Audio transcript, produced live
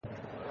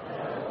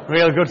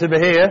Real good to be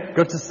here.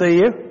 Good to see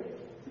you.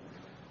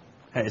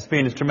 It's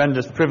been a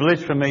tremendous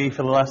privilege for me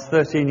for the last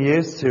 13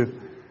 years to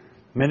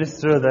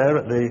minister there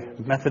at the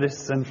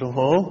Methodist Central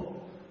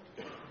Hall.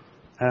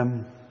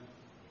 I'm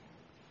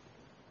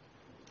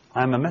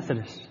a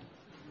Methodist.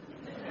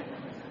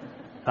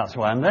 That's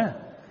why I'm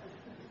there.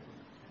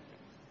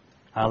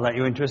 I'll let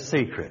you into a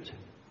secret.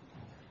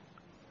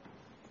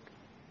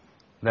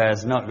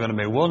 There's not going to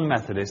be one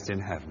Methodist in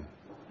heaven.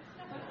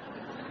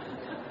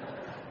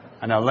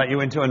 And I'll let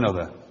you into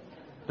another.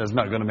 There's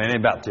not going to be any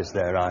Baptists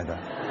there either.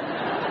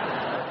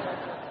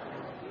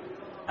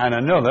 And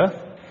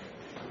another,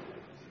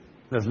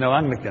 there's no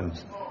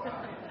Anglicans.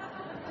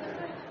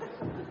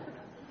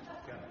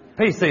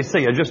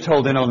 PCC are just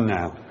holding on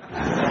now.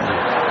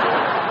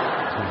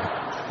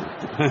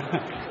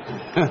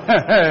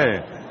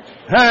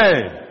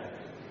 Hey!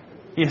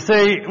 You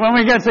see, when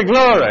we get to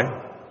glory,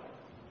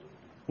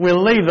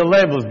 we'll leave the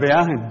labels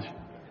behind.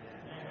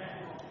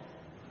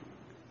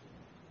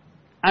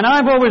 And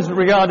I've always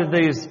regarded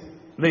these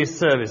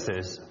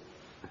services,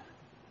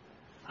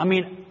 I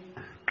mean,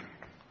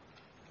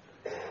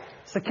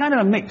 it's a kind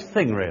of a mixed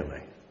thing,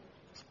 really.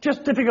 It's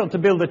just difficult to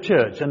build a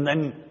church and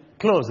then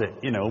close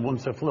it,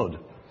 once a flood.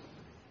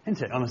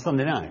 Isn't it, on a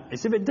Sunday night?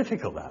 It's a bit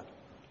difficult, that.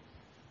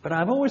 But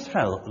I've always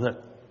felt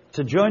that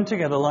to join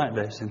together like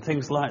this and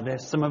things like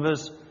this, some of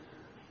us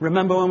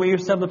remember when we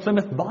used to have the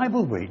Plymouth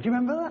Bible Week. Do you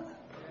remember that?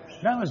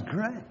 That was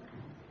great.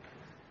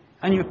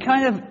 And you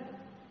kind of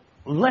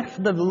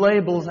left the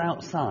labels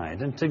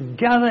outside, and to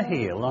gather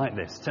here like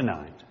this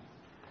tonight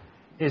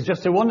is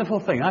just a wonderful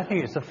thing. I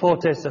think it's a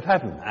foretaste of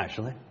heaven,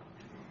 actually.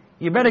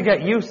 You better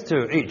get used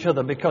to each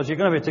other because you're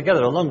going to be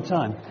together a long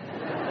time.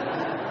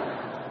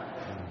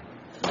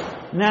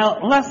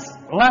 Now,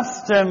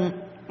 last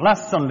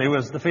Sunday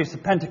was the Feast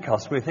of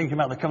Pentecost. We were thinking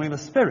about the coming of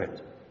the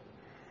Spirit.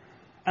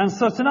 And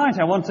so tonight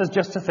I want us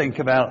just to think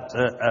about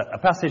a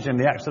passage in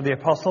the Acts of the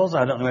Apostles.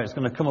 I don't know if it's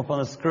going to come up on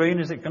the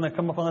screen. Is it going to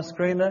come up on the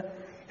screen there?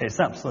 It's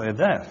absolutely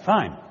there.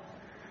 Fine.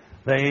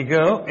 There you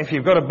go. If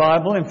you've got a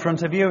Bible in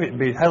front of you, it'd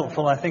be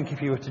helpful, I think,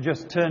 if you were to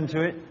just turn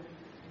to it.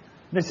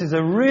 This is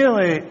a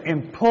really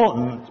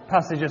important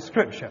passage of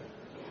Scripture.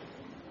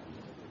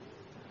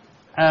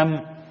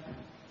 The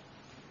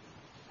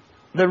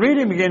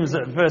reading begins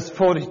at verse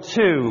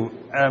 42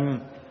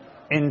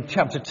 in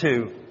chapter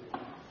 2.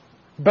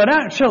 But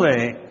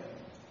actually,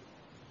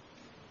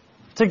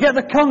 to get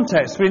the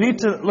context, we need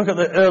to look at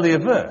the earlier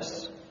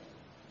verse.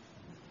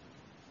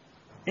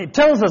 It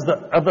tells us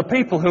that of the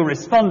people who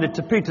responded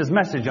to Peter's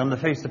message on the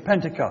Feast of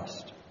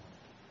Pentecost.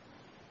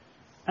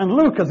 And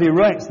Luke, as he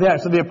writes the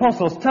Acts of the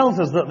Apostles, tells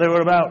us that there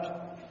were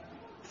about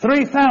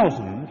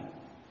 3,000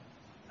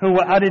 who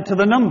were added to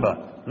the number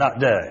that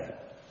day.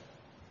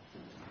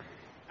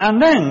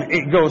 And then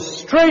it goes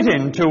straight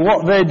into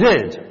what they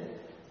did.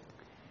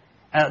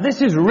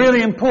 This is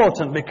really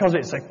important because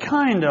it's a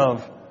kind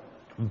of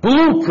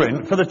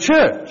blueprint for the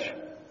church.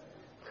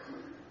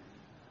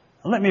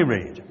 Let me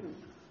read.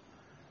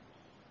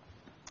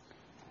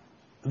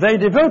 They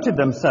devoted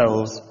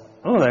themselves,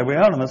 there we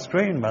are on the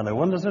screen by the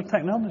wonders of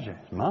technology.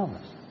 It's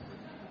marvellous.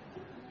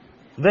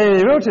 They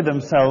devoted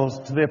themselves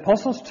to the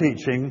apostles'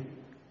 teaching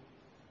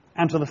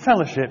and to the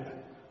fellowship,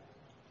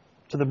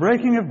 to the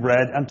breaking of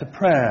bread and to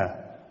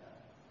prayer.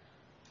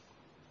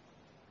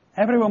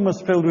 Everyone was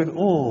filled with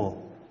awe,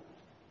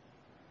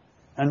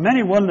 and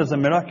many wonders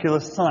and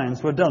miraculous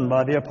signs were done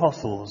by the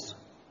apostles.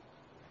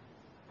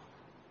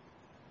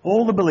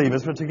 All the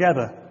believers were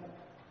together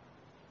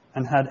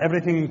and had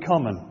everything in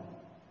common.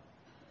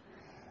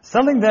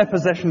 Selling their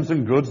possessions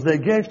and goods, they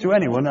gave to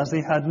anyone as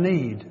he had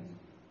need.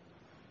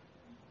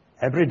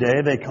 Every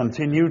day they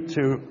continued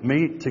to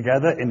meet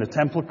together in the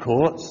temple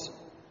courts.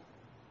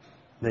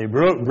 They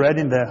broke bread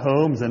in their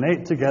homes and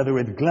ate together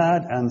with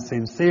glad and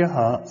sincere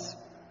hearts,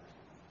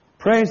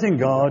 praising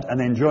God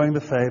and enjoying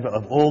the favor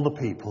of all the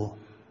people.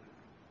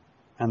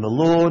 And the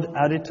Lord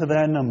added to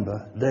their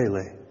number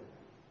daily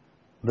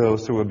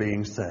those who were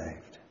being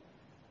saved.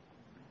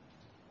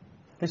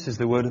 This is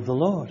the word of the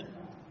Lord.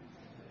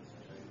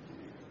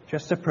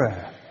 Just a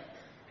prayer.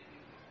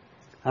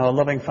 Our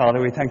loving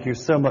Father, we thank you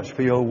so much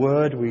for your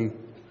word. We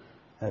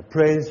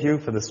praise you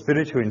for the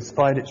Spirit who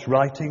inspired its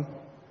writing.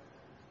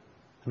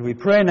 And we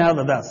pray now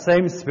that that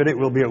same Spirit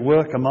will be at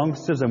work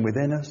amongst us and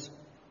within us,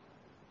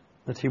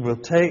 that he will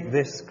take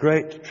this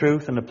great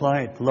truth and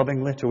apply it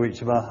lovingly to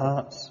each of our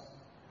hearts,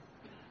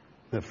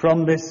 that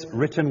from this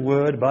written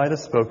word, by the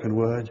spoken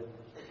word,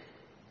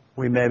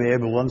 we may be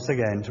able once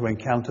again to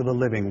encounter the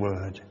living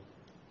word,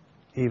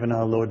 even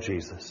our Lord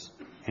Jesus.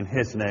 In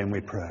his name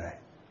we pray.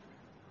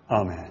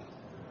 Amen.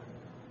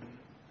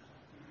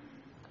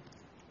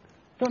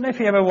 Don't know if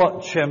you ever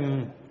watch,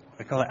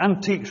 they call it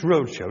Antiques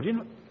Roadshow.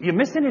 You're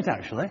missing it,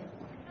 actually.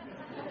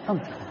 Do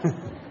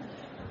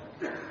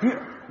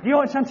you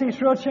watch Antiques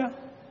Roadshow?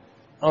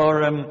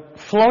 Or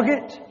Flog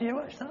It? Do you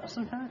watch that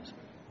sometimes?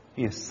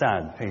 You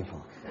sad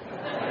people.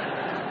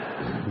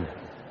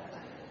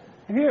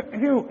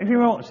 If you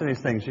watch these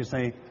things, you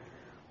see,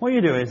 what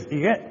you do is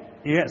you get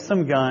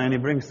some guy and he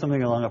brings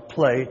something along, a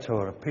plate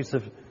or a piece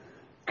of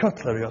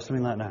cutlery or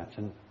something like that.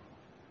 And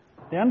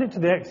they hand it to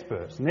the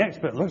experts, and the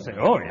expert looks at it,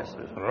 oh yes.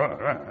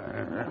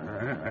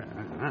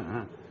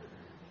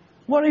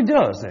 What he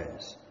does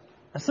is,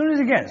 as soon as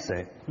he gets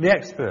it, the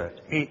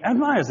expert, he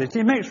admires it,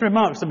 he makes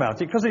remarks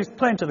about it because he's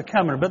playing to the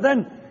camera,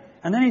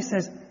 and then he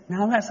says,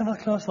 now let's have a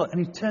close look,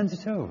 and he turns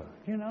it over.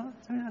 You know,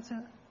 that's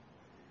it.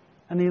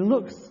 And he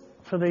looks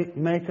for the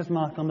maker's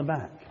mark on the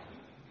back.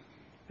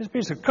 It's a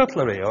piece of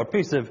cutlery or a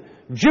piece of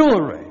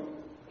jewellery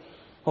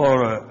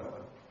or a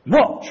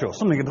watch or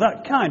something of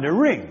that kind, a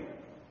ring.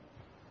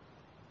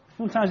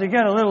 Sometimes you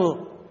get a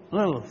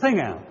little thing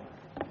out,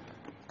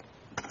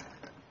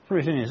 put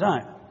it in his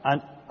eye.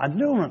 I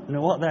don't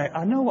know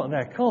I know what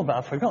they're called, but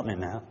I've forgotten it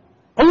now.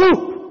 A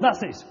loop!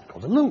 That's it. It's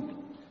called a loop.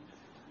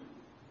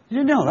 Did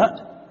you know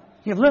that?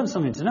 You've learned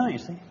something tonight, you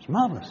see. It's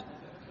marvellous.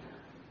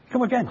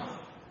 Come again.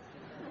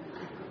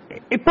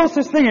 He puts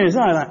this thing in his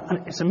eye,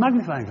 and it's a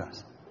magnifying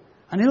glass.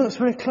 And he looks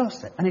very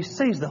closely, and he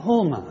sees the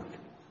hallmark.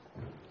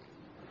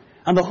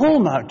 And the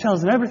hallmark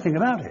tells him everything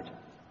about it.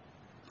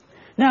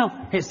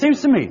 Now, it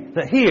seems to me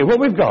that here, what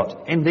we've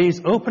got in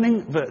these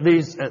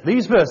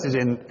these verses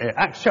in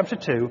Acts chapter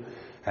 2,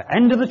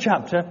 end of the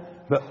chapter,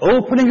 the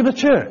opening of the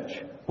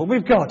church, what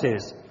we've got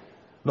is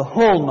the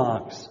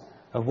hallmarks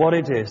of what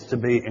it is to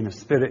be in a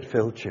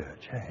Spirit-filled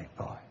church. Hey,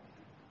 boy.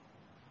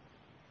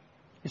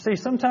 You see,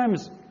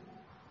 sometimes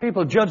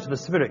people judge the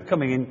Spirit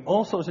coming in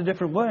all sorts of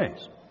different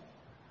ways.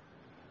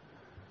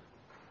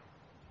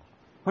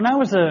 When I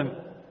was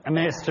a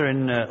minister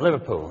in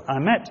Liverpool, I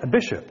met a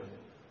bishop.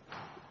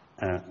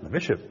 The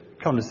bishop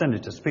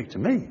condescended to speak to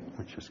me,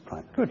 which was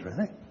quite good,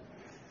 really.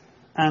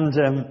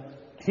 And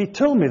he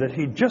told me that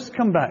he'd just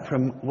come back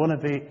from one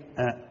of the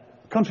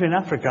country in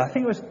Africa. I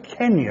think it was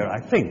Kenya, I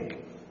think.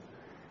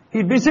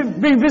 He'd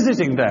been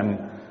visiting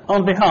them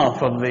on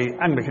behalf of the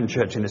Anglican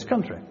Church in this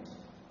country.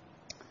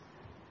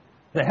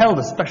 They held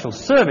a special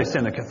service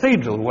in the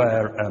cathedral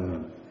where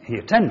he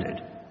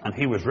attended, and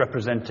he was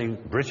representing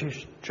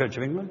British Church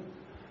of England,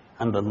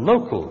 and the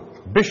local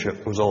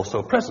bishop was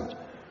also present.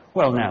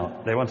 Well,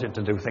 now, they wanted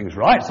to do things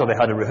right, so they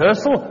had a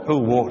rehearsal, who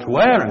walked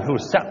where and who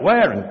sat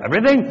where and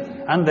everything,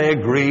 and they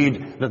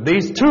agreed that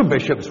these two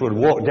bishops would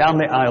walk down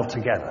the aisle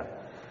together,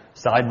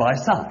 side by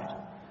side.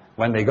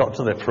 When they got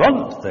to the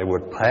front, they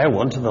would pair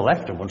one to the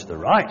left and one to the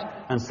right,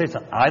 and sit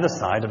on either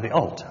side of the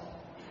altar.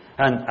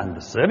 And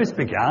the service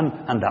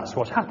began, and that's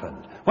what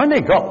happened. When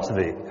they got to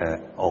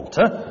the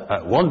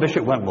altar, one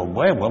bishop went one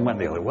way and one went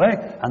the other way,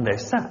 and they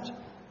sat.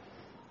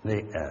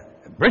 The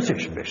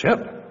British bishop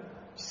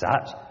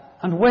sat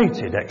and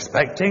waited,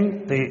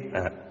 expecting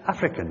the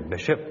African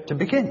bishop to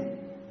begin.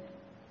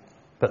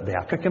 But the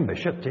African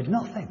bishop did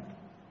nothing.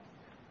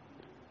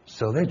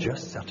 So they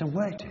just sat and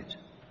waited.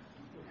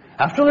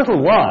 After a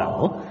little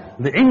while,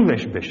 the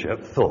English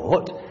bishop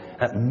thought,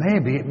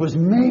 maybe it was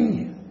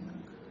me.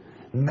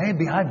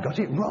 Maybe I've got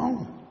it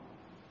wrong.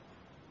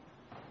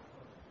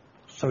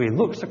 So he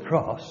looks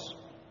across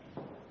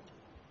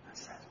and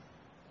says,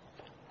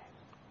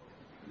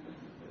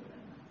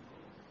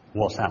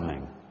 what's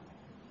happening?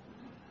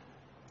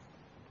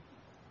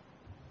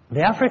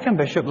 The African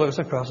bishop looks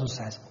across and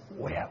says,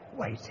 we're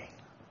waiting.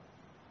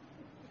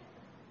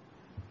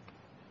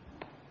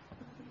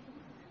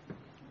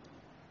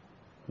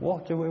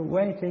 What are we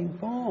waiting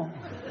for?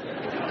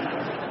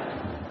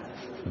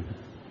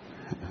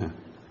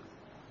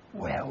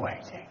 We're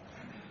waiting.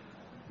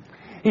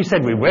 He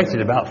said we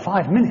waited about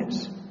 5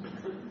 minutes.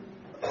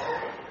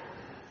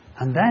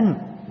 And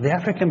then the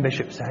African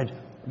bishop said,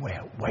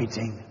 we're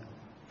waiting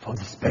for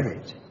the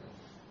Spirit.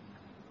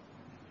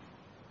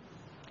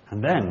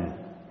 And then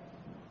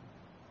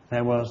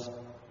there was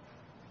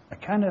a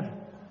kind of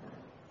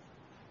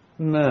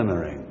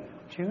murmuring.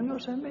 Do you know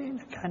what I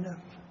mean? A kind of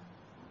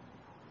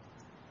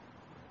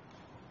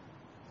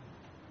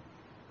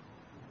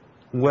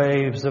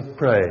waves of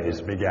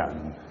praise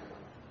began.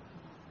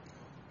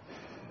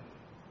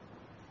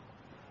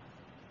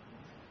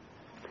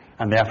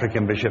 And the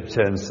African bishop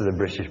turns to the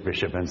British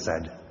bishop and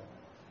said,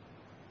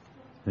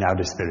 now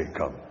the Spirit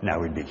come, now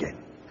we begin.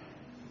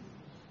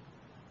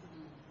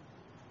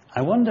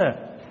 I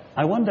wonder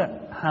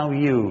how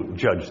you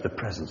judge the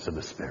presence of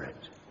the Spirit.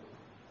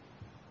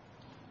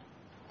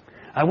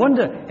 I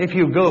wonder if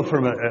you go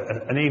from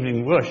an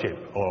evening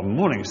worship or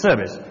morning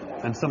service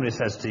and somebody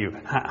says to you,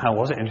 how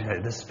was it? And you say,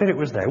 the Spirit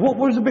was there. What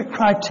was the big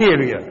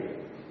criteria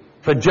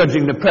for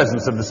judging the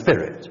presence of the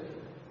Spirit?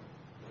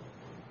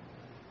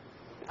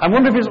 I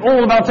wonder if it's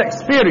all about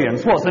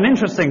experience. What's an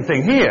interesting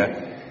thing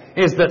here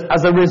is that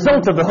as a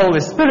result of the Holy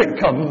Spirit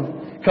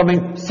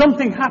coming,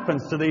 something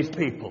happens to these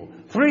people.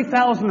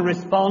 3,000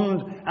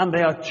 respond and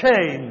they are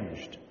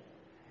changed.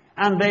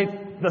 And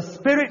the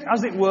Spirit,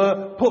 as it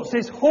were, puts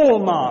his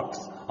hallmarks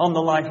on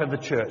the life of the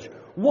church.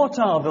 What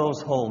are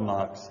those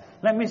hallmarks?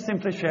 Let me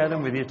simply share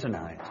them with you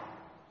tonight.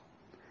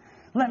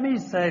 Let me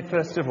say,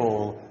 first of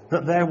all,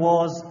 that there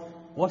was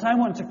what I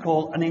want to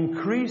call an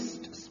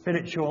increased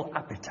spiritual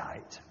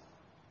appetite.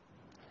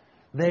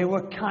 They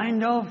were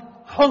kind of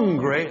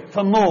hungry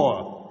for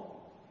more.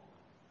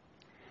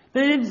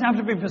 They didn't have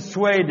to be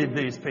persuaded,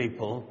 these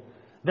people.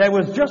 There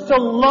was just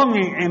a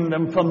longing in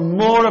them for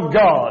more of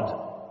God.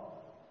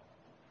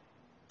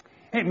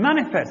 It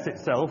manifests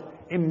itself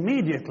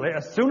immediately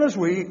as soon as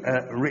we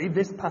read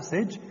this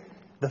passage.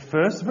 The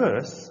first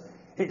verse,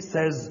 it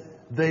says,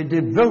 they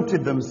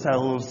devoted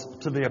themselves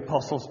to the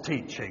apostles'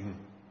 teaching.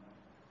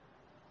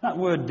 That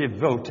word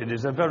devoted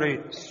is a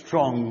very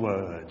strong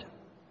word.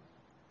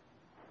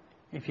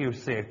 If you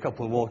see a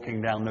couple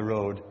walking down the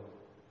road,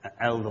 an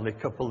elderly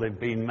couple, they've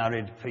been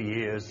married for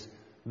years,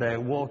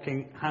 they're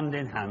walking hand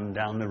in hand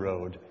down the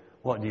road,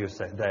 what do you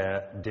say?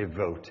 They're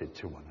devoted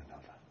to one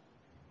another.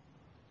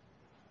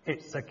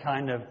 It's a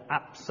kind of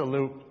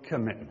absolute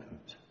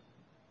commitment.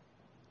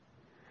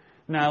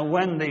 Now,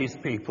 when these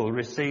people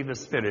received the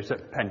Spirit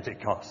at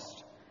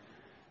Pentecost,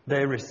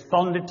 they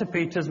responded to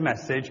Peter's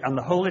message, and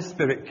the Holy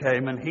Spirit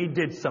came and he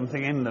did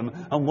something in them.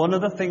 And one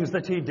of the things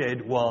that he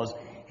did was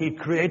he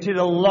created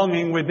a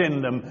longing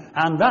within them,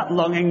 and that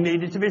longing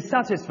needed to be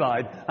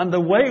satisfied. And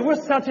the way it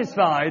was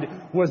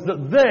satisfied was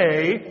that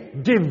they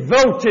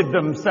devoted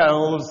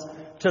themselves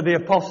to the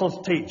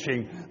apostles'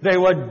 teaching. They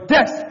were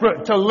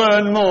desperate to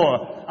learn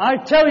more.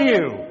 I tell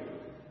you,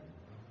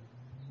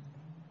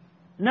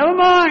 never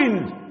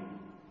mind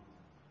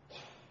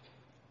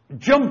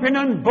jumping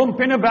and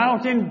bumping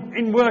about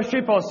in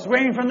worship or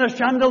swinging from the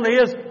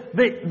chandeliers.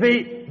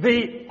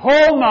 The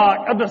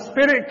hallmark of the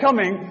Spirit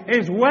coming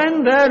is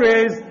when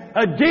there is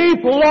a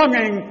deep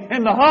longing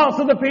in the hearts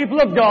of the people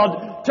of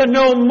God to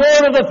know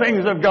more of the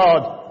things of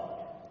God.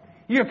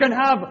 You can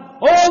have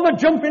all the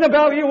jumping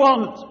about you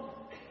want.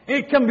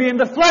 It can be in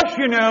the flesh,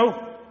 you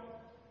know.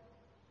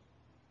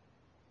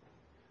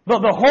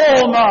 But the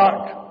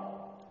hallmark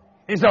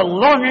is a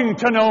longing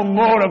to know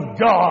more of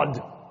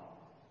God.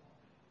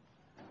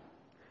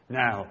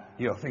 Now,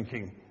 you're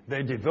thinking,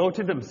 they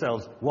devoted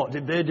themselves. What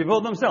did they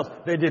devote themselves?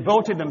 They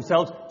devoted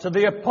themselves to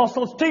the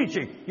apostles'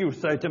 teaching. You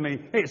say to me,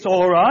 it's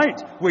all right.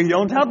 We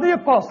don't have the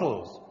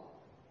apostles.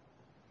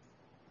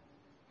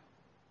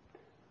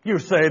 You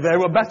say they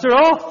were better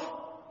off.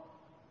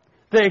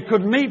 They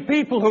could meet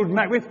people who'd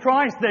met with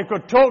Christ. They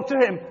could talk to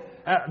him.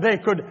 They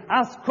could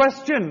ask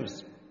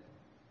questions.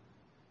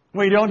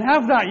 We don't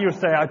have that, you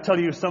say. I tell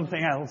you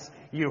something else.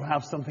 You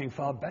have something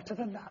far better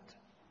than that.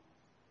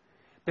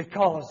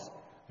 Because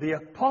the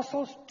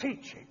apostles'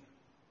 teaching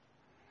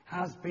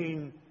has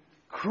been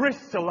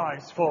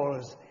crystallized for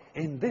us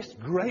in this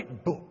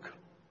great book.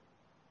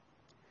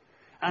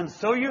 And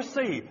so you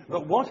see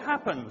that what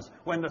happens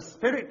when the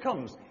Spirit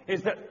comes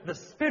is that the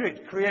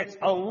Spirit creates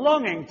a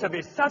longing to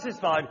be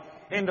satisfied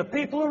in the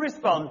people who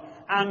respond,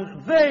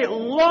 and they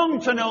long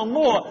to know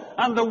more,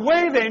 and the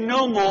way they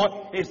know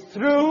more is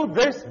through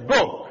this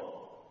book.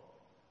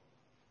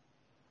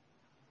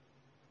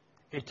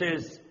 It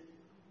is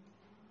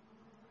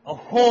a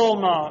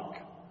hallmark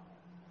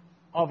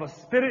of a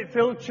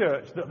Spirit-filled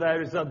church that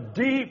there is a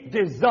deep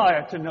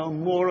desire to know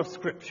more of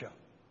Scripture.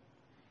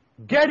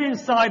 Get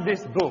inside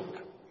this book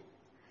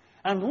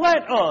and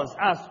let us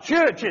as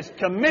churches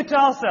commit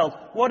ourselves.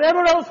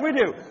 Whatever else we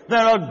do, there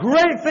are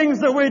great things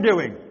that we're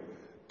doing,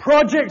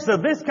 projects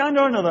of this kind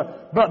or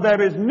another, but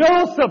there is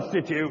no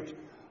substitute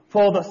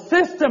for the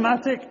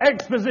systematic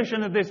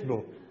exposition of this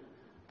book.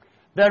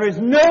 There is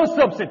no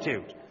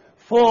substitute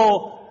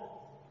for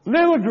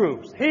little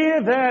groups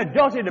here, there,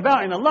 dotted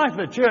about in the life of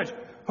the church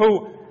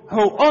who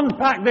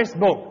unpack this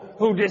book,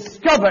 who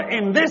discover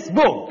in this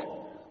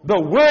book the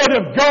Word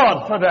of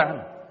God for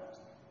them.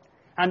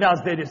 And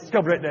as they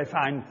discover it, they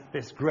find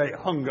this great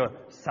hunger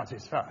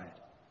satisfied.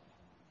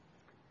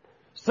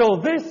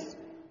 So this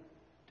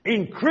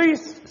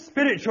increased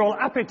spiritual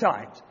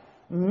appetite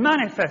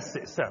manifests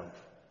itself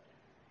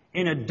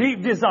in a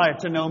deep desire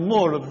to know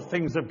more of the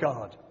things of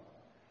God.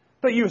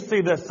 But you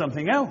see, there's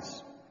something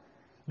else.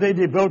 They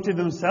devoted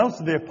themselves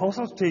to the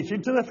apostles'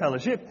 teaching, to the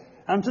fellowship,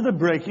 and to the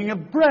breaking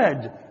of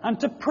bread, and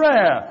to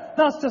prayer.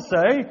 That's to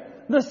say,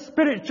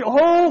 the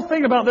whole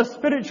thing about the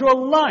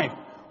spiritual life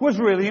was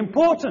really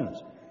important.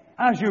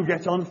 As you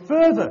get on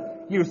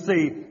further, you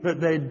see that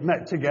they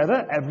met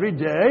together every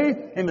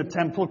day in the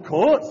temple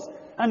courts,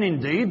 and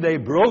indeed they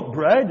broke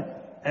bread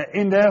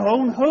in their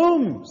own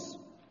homes.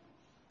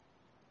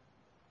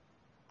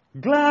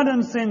 Glad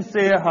and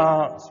sincere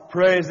hearts,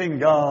 praising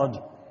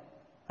God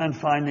and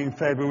finding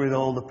favor with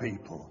all the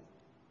people.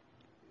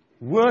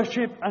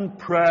 Worship and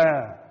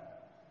prayer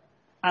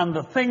and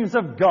the things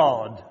of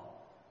God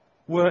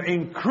were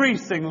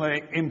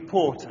increasingly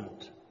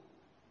important.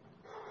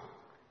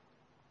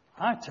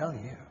 I tell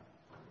you,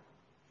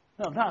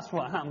 now that's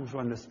what happens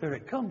when the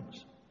Spirit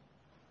comes.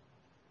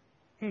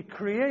 He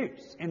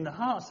creates in the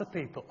hearts of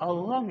people a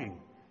longing.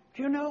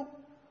 Do you know,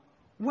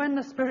 when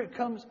the Spirit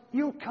comes,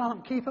 you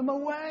can't keep him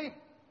away.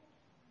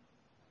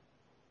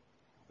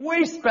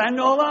 We spend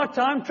all our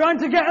time trying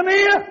to get him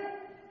here.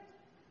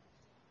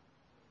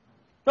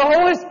 The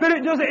Holy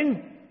Spirit does it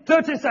in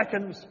 30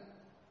 seconds.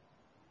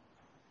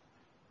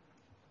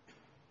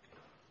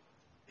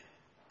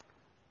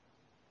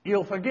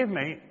 You'll forgive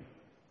me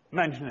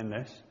mentioning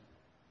this.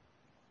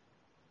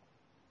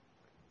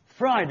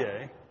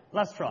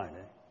 Last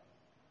Friday,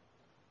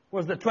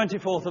 was the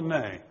 24th of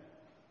May.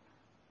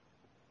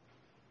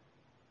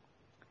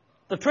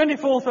 The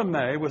 24th of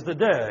May was the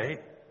day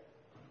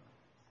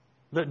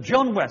that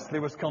John Wesley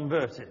was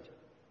converted.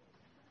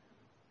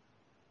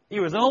 He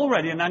was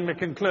already an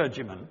Anglican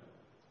clergyman.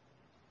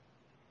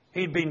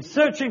 He'd been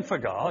searching for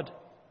God.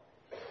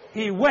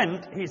 He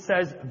went, he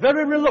says,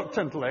 very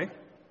reluctantly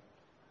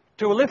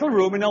to a little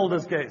room in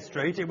Aldersgate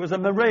Street. It was a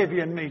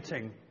Moravian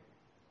meeting.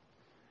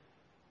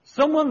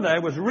 Someone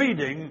there was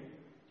reading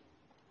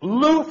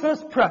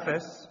Luther's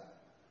preface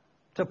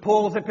to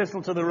Paul's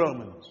epistle to the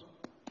Romans.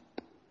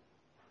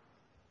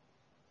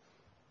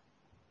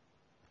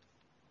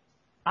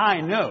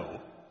 I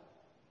know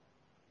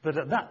that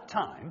at that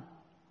time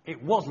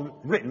it wasn't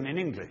written in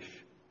English.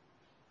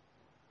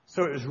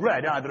 So it was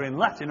read either in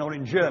Latin or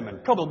in German,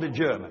 probably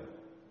German.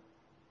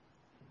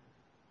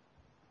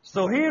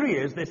 So here he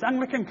is, this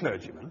Anglican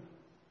clergyman,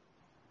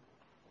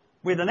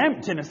 with an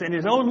emptiness in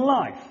his own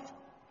life,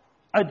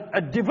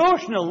 a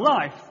devotional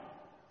life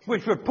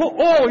which would put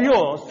all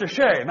yours to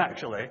shame,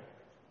 actually,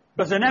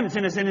 but an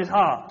emptiness in his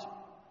heart.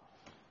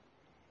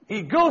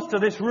 He goes to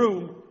this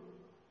room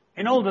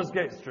in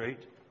Aldersgate Street.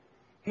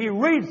 He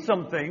reads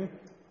something.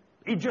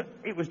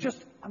 It was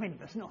just,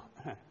 there's no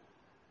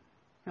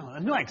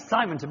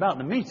excitement about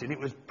the meeting. It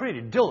was pretty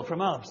dull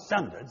from our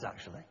standards,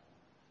 actually.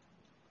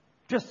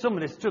 Just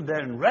somebody stood there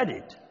and read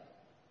it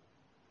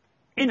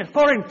in a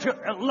foreign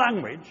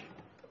language.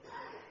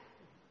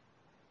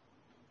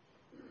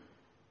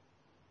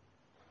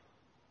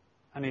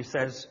 And he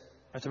says,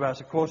 at about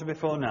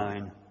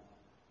 9:15,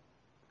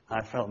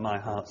 I felt my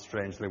heart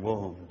strangely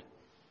warmed.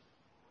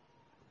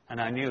 And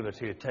I knew that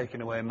he had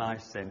taken away my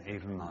sin,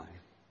 even mine.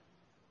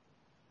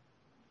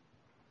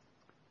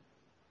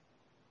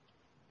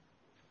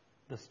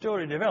 The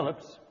story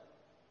develops,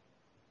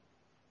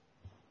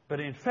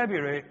 but in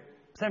February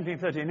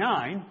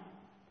 1739,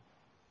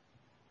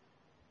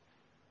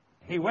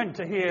 he went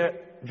to hear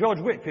George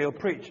Whitefield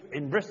preach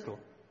in Bristol.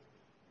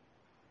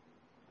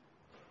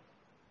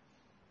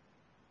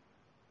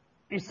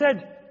 He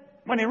said,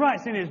 when he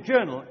writes in his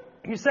journal,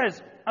 he says,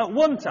 at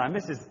one time,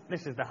 this is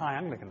the High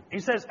Anglican, he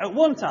says, at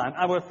one time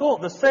I would have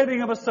thought the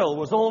saving of a soul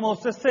was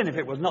almost a sin if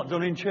it was not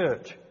done in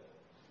church.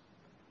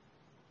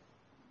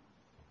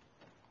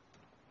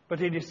 But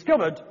he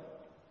discovered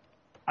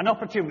an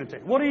opportunity.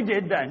 What he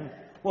did then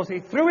was he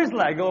threw his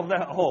leg over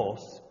the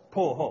horse,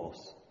 poor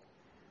horse.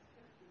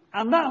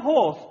 And that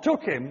horse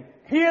took him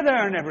here,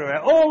 there and everywhere,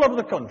 all over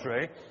the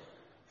country,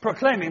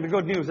 proclaiming the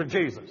good news of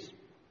Jesus.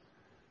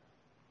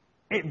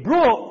 It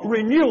brought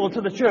renewal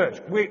to the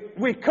church.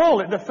 We call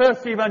it the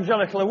First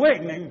Evangelical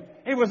Awakening.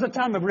 It was a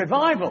time of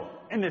revival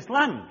in this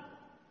land.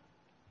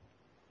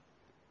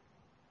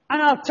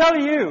 And I'll tell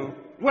you,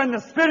 when the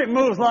Spirit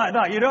moves like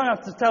that, you don't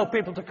have to tell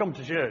people to come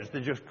to church. They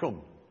just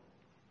come.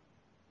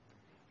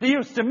 They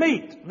used to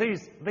meet,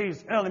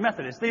 these early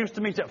Methodists, they used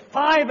to meet at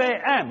 5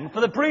 a.m. for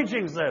the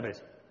preaching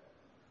service.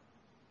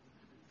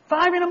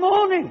 5 in the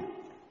morning.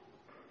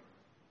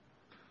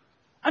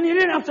 And you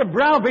didn't have to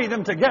browbeat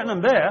them to get them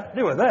there.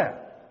 They were there.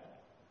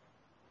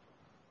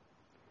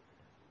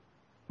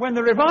 When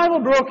the revival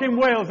broke in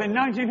Wales in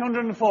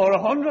 1904,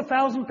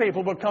 100,000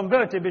 people were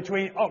converted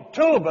between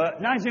October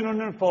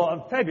 1904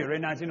 and February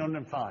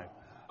 1905.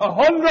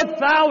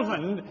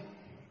 100,000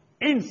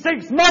 in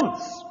 6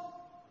 months.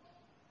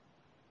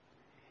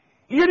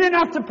 You didn't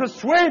have to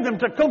persuade them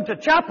to come to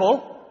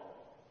chapel.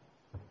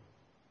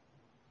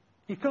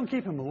 You couldn't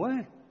keep them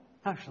away,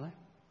 actually.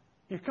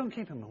 You couldn't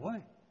keep them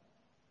away.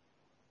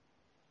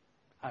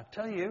 I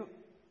tell you,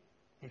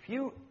 if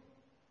you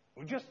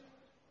just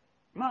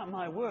mark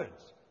my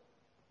words,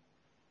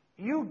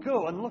 you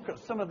go and look at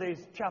some of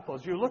these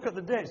chapels, you look at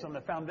the dates on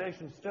the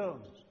foundation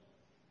stones.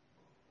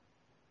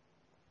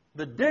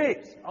 The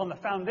dates on the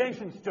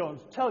foundation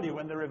stones tell you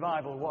when the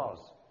revival was.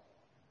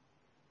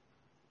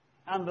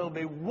 And there'll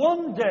be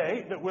one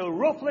day that will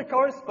roughly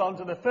correspond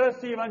to the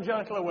First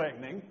Evangelical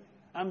Awakening,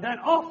 and then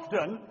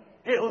often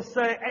it'll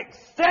say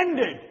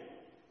extended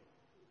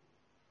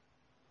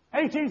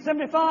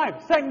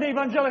 1875, Second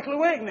Evangelical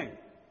Awakening.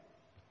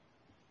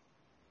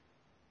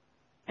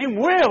 In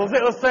Wales,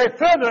 it'll say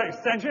further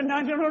extension,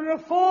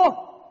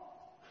 1904.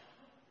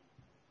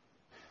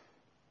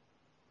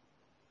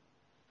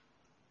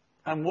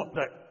 And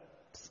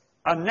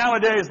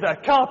nowadays,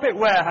 they're carpet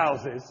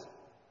warehouses.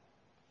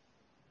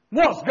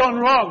 What's gone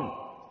wrong?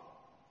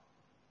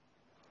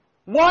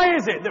 Why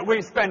is it that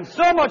we spend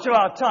so much of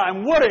our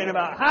time worrying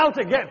about how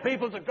to get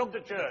people to come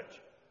to church?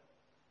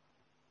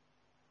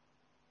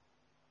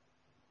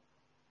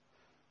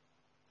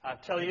 I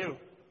tell you,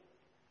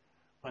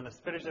 when the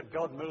Spirit of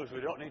God moves, we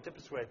don't need to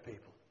persuade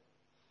people.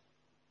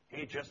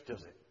 He just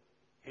does it.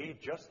 He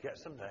just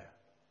gets them there.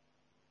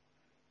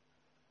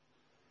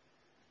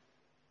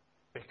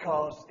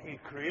 Because He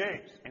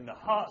creates in the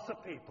hearts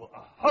of people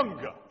a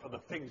hunger for the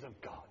things of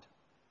God.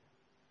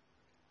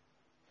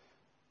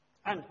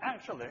 And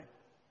actually,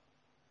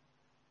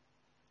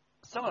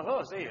 some of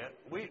us here,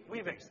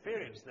 we've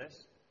experienced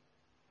this.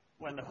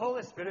 When the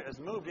Holy Spirit has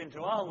moved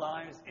into our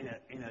lives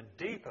in a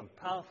deep and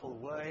powerful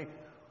way,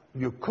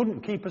 you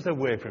couldn't keep us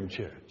away from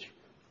church.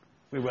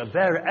 We were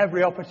there at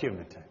every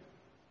opportunity.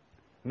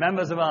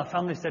 Members of our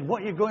family said,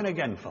 "What are you going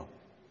again for?"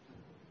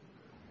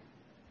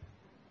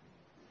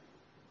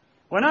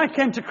 When I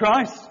came to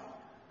Christ,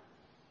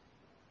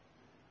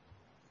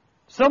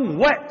 some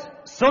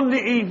wet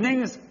Sunday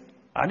evenings,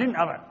 I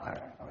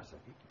was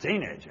a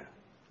teenager.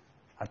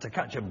 I had to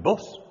catch a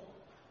bus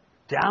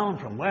down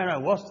from where I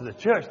was to the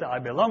church that I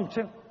belonged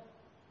to.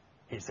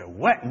 It's a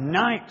wet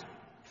night,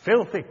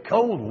 filthy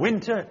cold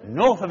winter,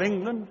 north of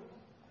England.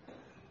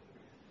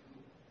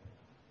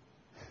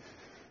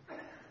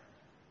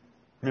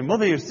 My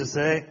mother used to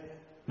say,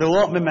 "There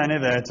won't be many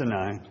there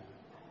tonight."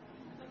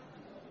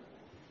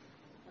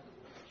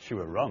 She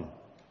was wrong.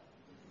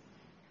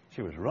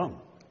 She was wrong.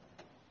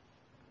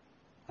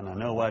 And I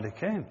know why they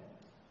came.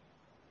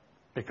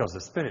 Because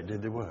the Spirit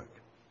did the work.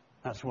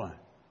 That's why.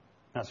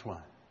 That's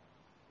why.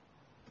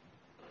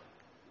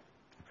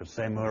 I could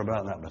say more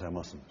about that, but I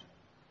mustn't.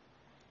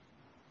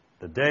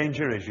 The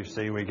danger is, you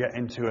see, we get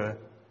into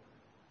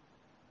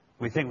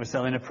we think we're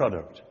selling a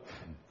product.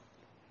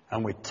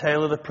 And we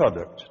tailor the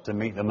product to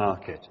meet the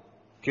market.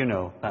 Do you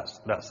know,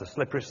 that's a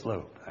slippery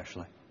slope,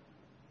 actually.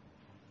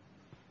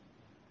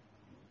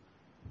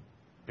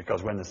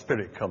 Because when the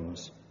Spirit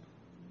comes,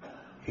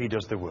 He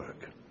does the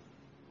work.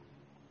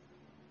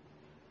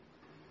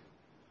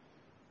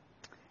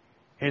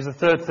 Here's the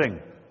third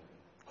thing.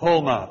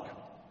 Hallmark.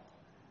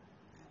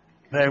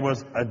 There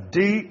was a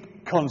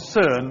deep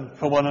concern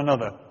for one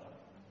another.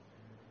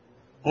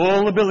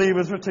 All the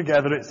believers were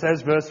together, it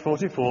says, verse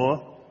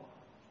 44,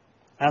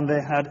 and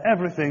they had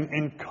everything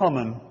in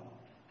common.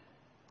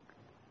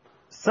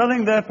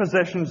 Selling their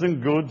possessions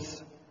and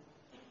goods,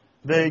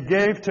 they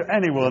gave to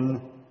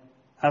anyone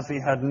as he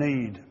had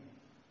need.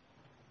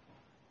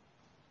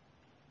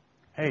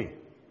 Hey,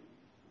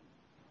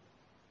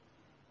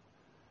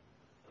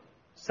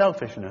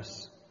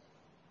 selfishness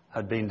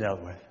had been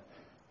dealt with.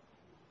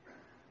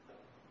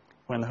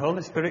 When the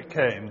Holy Spirit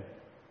came,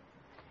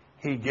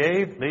 He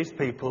gave these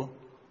people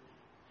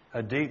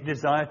a deep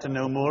desire to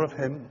know more of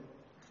Him,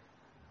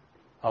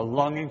 a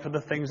longing for the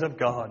things of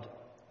God,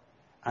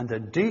 and a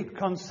deep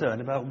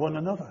concern about one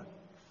another.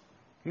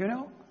 You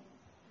know,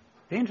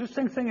 the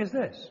interesting thing is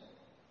this,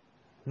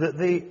 that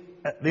the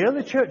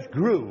early church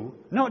grew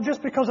not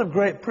just because of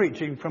great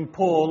preaching from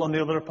Paul and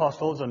the other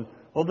apostles and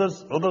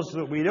others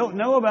that we don't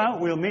know about.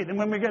 We'll meet them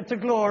when we get to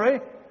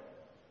glory.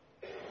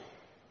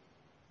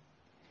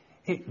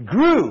 It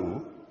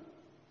grew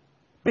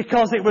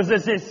because it was a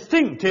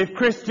distinctive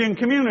Christian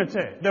community.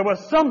 There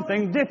was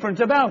something different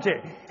about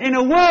it. In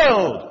a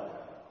world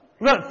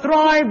that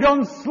thrived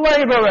on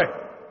slavery,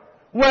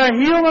 where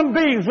human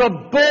beings were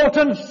bought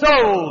and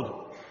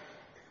sold,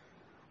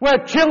 where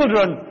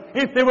children,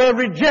 if they were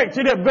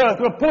rejected at birth,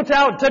 were put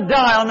out to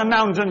die on the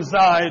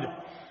mountainside,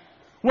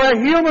 where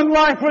human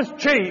life was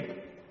cheap,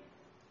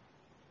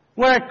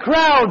 where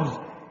crowds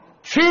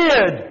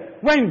cheered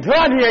when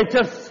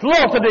gladiators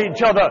slaughtered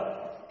each other.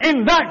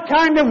 In that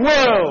kind of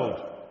world,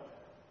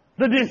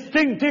 the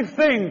distinctive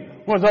thing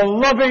was a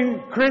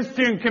loving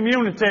Christian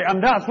community,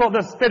 and that's what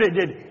the Spirit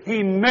did.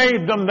 He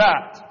made them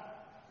that.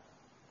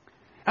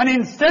 And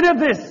instead of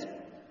this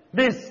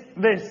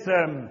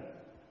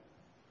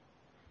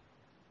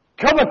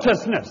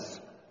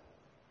covetousness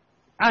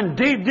and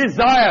deep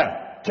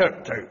desire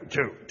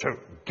to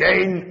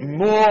gain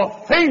more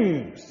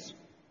things,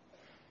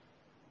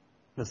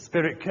 the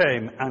Spirit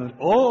came, and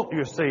all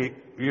you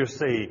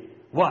see,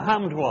 what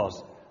happened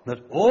was that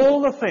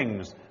all the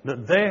things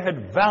that they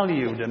had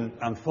valued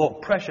and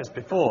thought precious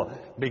before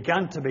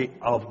began to be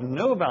of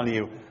no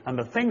value, and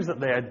the things that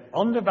they had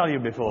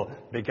undervalued before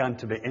began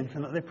to be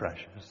infinitely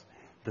precious.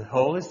 The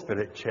Holy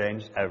Spirit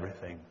changed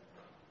everything.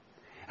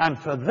 And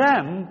for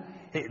them,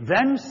 it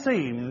then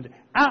seemed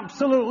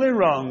absolutely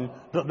wrong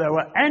that there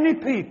were any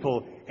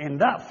people in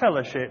that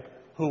fellowship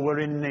who were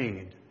in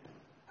need.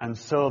 And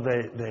so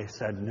they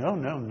said, no,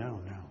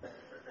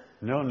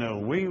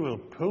 we will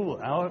pool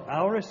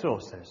our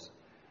resources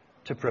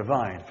to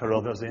provide for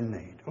others in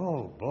need.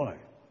 Oh boy.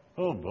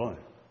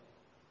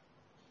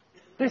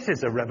 This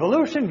is a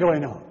revolution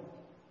going on.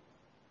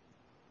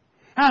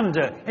 And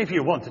if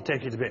you want to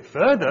take it a bit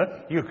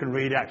further, you can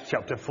read Acts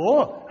chapter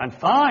 4 and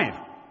 5.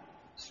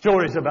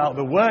 Stories about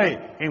the way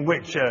in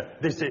which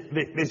this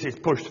is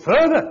pushed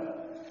further.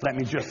 Let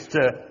me just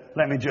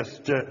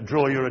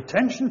draw your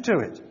attention to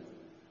it.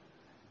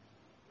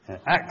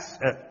 Acts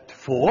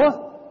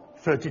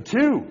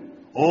 4:32.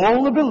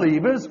 All the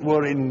believers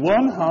were in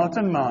one heart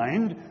and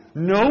mind.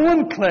 No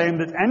one claimed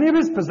that any of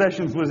his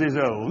possessions was his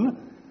own,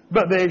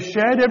 but they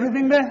shared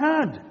everything they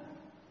had.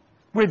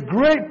 With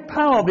great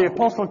power the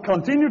apostle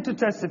continued to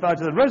testify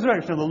to the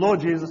resurrection of the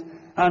Lord Jesus,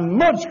 and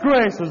much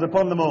grace was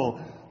upon them all.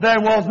 There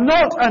was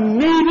not a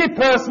needy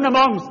person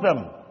amongst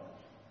them.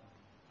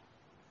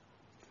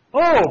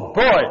 Oh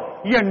boy,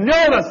 you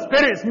know the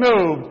Spirit's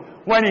moved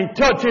when He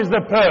touches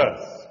the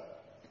purse.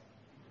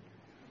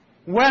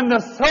 When the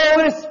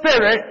Holy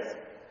Spirit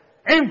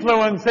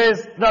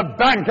influences the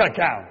bank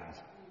account,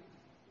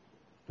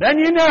 then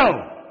you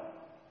know.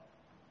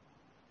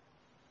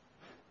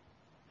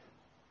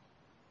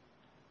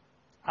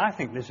 I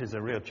think this is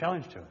a real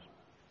challenge to us.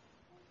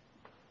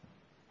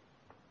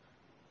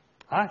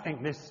 I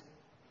think this...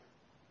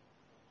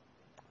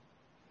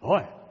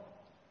 Boy,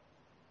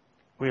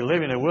 we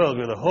live in a world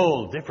with a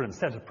whole different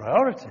set of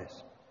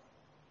priorities,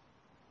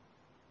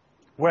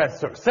 where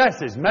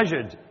success is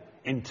measured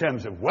in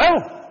terms of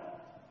wealth.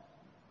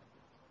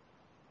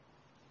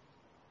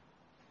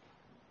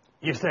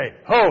 You say,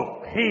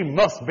 oh, he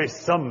must be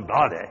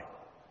somebody.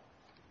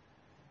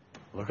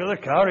 Look at the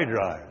car he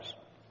drives.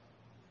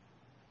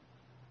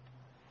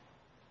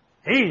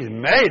 He's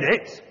made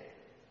it.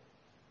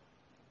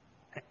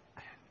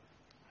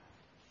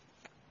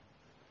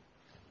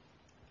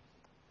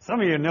 Some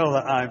of you know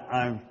that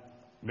I've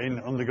been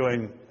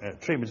undergoing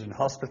treatment in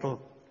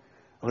hospital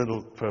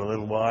for a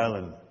little while,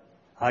 and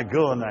I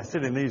go and I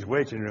sit in these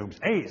waiting rooms.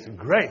 Hey, it's a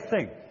great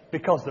thing,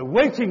 because the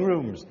waiting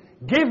rooms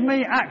give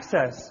me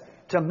access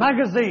to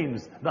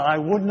magazines that I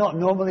would not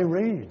normally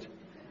read.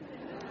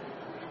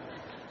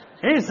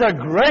 It's a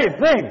great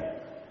thing.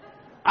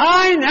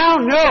 I now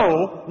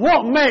know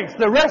what makes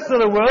the rest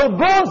of the world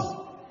buzz.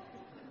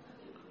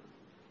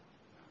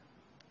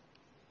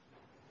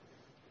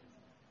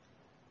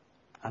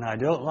 And I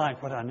don't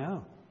like what I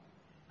know,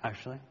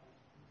 actually.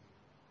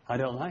 I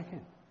don't like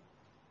it.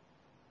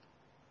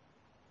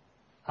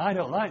 I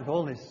don't like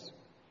all this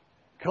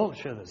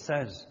culture that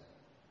says,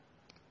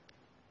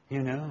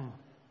 you know,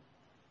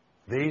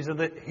 these are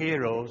the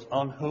heroes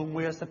on whom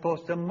we are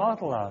supposed to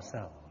model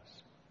ourselves.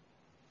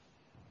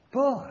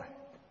 Boy,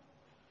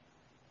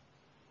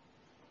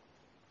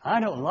 I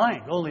don't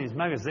like all these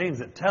magazines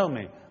that tell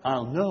me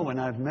I'll know when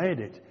I've made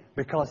it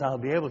because I'll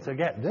be able to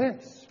get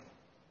this.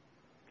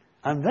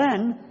 And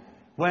then,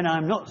 when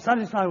I'm not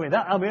satisfied with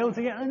that, I'll be able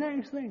to get the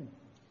next thing.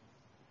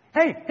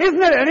 Hey,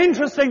 isn't it an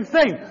interesting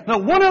thing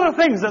that one of the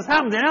things that's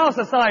happened in our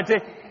society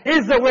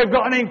is that we've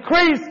got an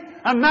increased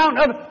amount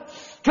of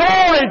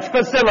storage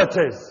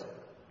facilities?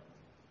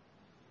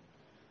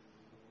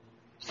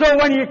 So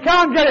when you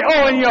can't get it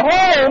all in your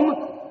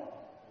home,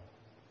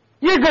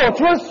 you go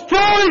to a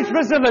storage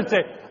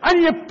facility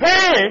and you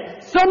pay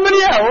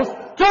somebody else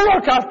to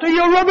look after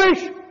your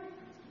rubbish.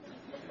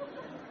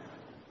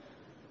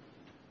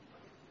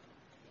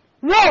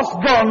 What's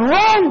gone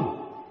wrong?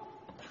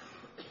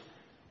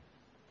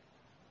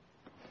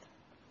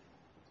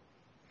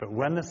 But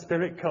when the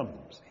Spirit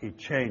comes, He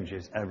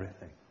changes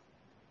everything.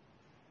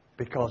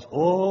 Because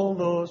all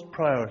those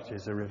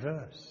priorities are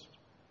reversed.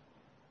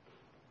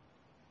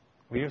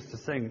 We used to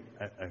sing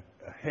a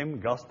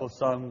hymn, gospel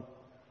song,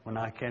 when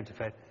I came to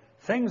faith.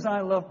 Things I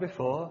loved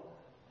before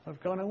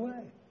have gone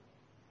away.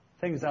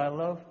 Things I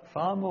love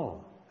far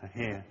more are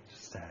here to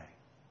stay.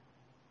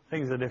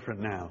 Things are different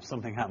now.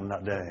 Something happened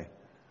that day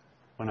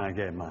when I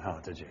gave my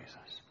heart to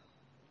Jesus.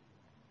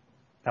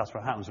 That's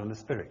what happens when the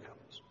Spirit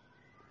comes.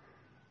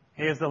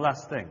 Here's the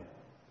last thing.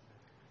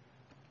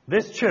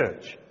 This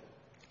church,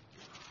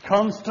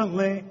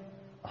 constantly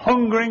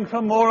hungering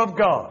for more of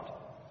God,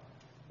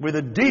 with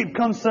a deep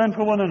concern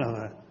for one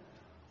another,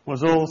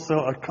 was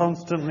also a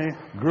constantly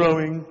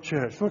growing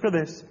church. Look at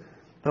this,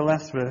 the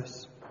last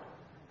verse.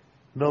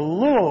 The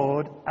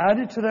Lord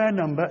added to their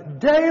number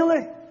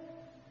daily.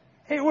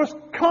 It was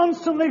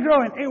constantly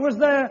growing. It was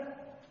their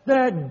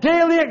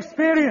daily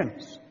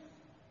experience.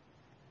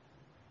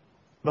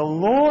 The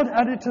Lord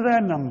added to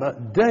their number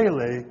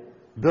daily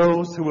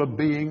those who were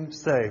being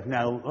saved.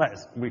 Now,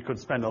 we could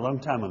spend a long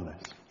time on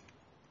this.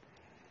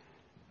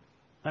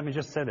 Let me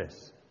just say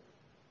this.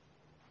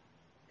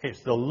 It's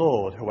the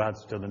Lord who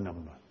adds to the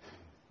number.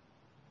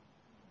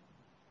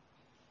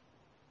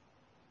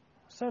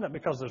 I say that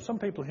because there's some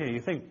people here,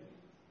 you think,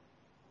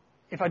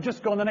 if I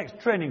just go on the next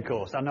training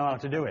course, I know how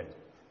to do it.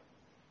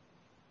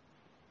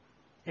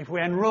 If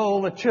we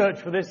enroll the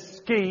church for this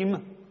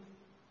scheme,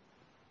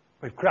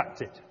 we've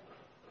cracked it.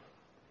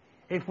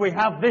 If we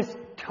have this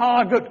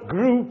target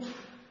group,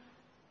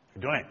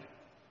 we've done it.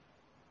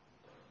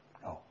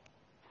 No.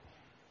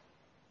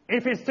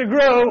 If it's to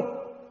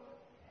grow,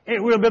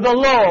 it will be the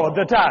Lord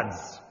that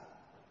adds.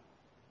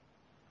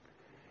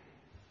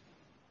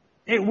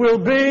 It will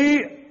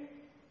be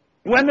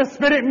when the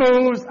Spirit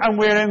moves and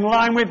we're in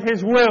line with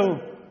His will,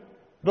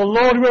 the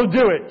Lord will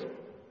do it.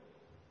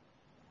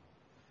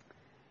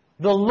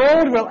 The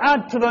Lord will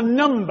add to the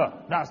number.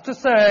 That's to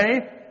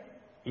say,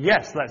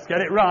 yes, let's get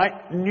it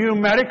right,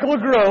 numerical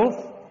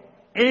growth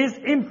is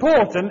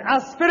important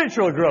as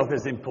spiritual growth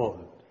is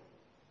important.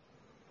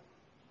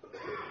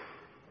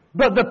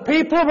 But the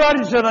people who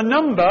added to the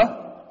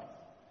number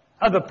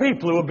are the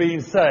people who are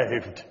being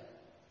saved.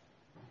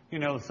 You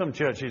know, some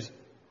churches,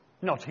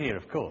 not here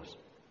of course,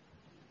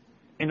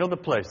 in other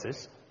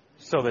places,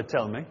 so they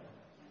tell me,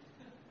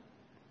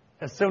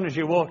 as soon as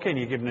you walk in,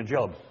 you're given a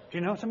job. Do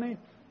you know what I mean?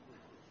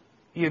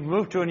 You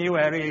move to a new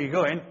area, you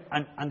go in,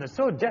 and they're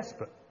so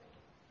desperate.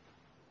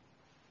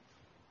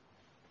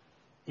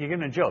 You're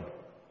given a job.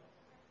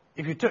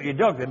 If you took your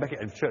dog, they'd make it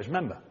a church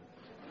member.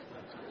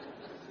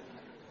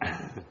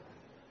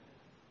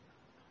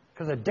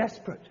 Because they're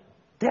desperate.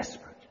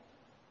 Desperate.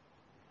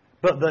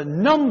 But the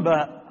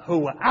number who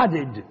were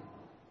added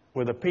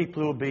were the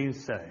people who were being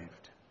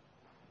saved.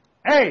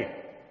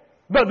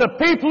 But the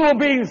people who were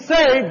being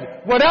saved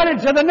were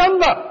added to the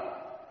number.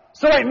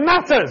 So it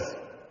matters.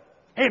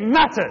 It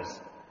matters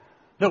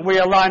that we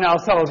align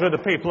ourselves with the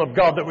people of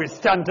God, that we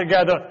stand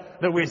together,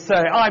 that we say,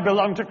 I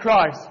belong to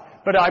Christ,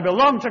 but I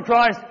belong to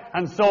Christ,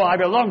 and so I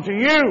belong to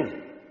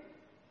you.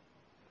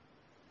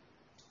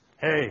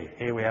 Hey,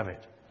 here we have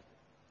it.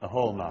 The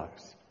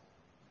hallmarks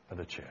of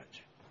the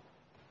church.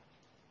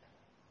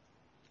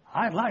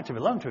 I'd like to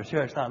belong to a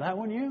church like that,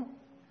 wouldn't you?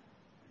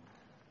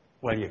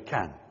 Well, you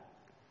can,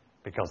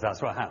 because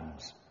that's what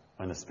happens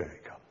when the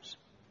Spirit comes.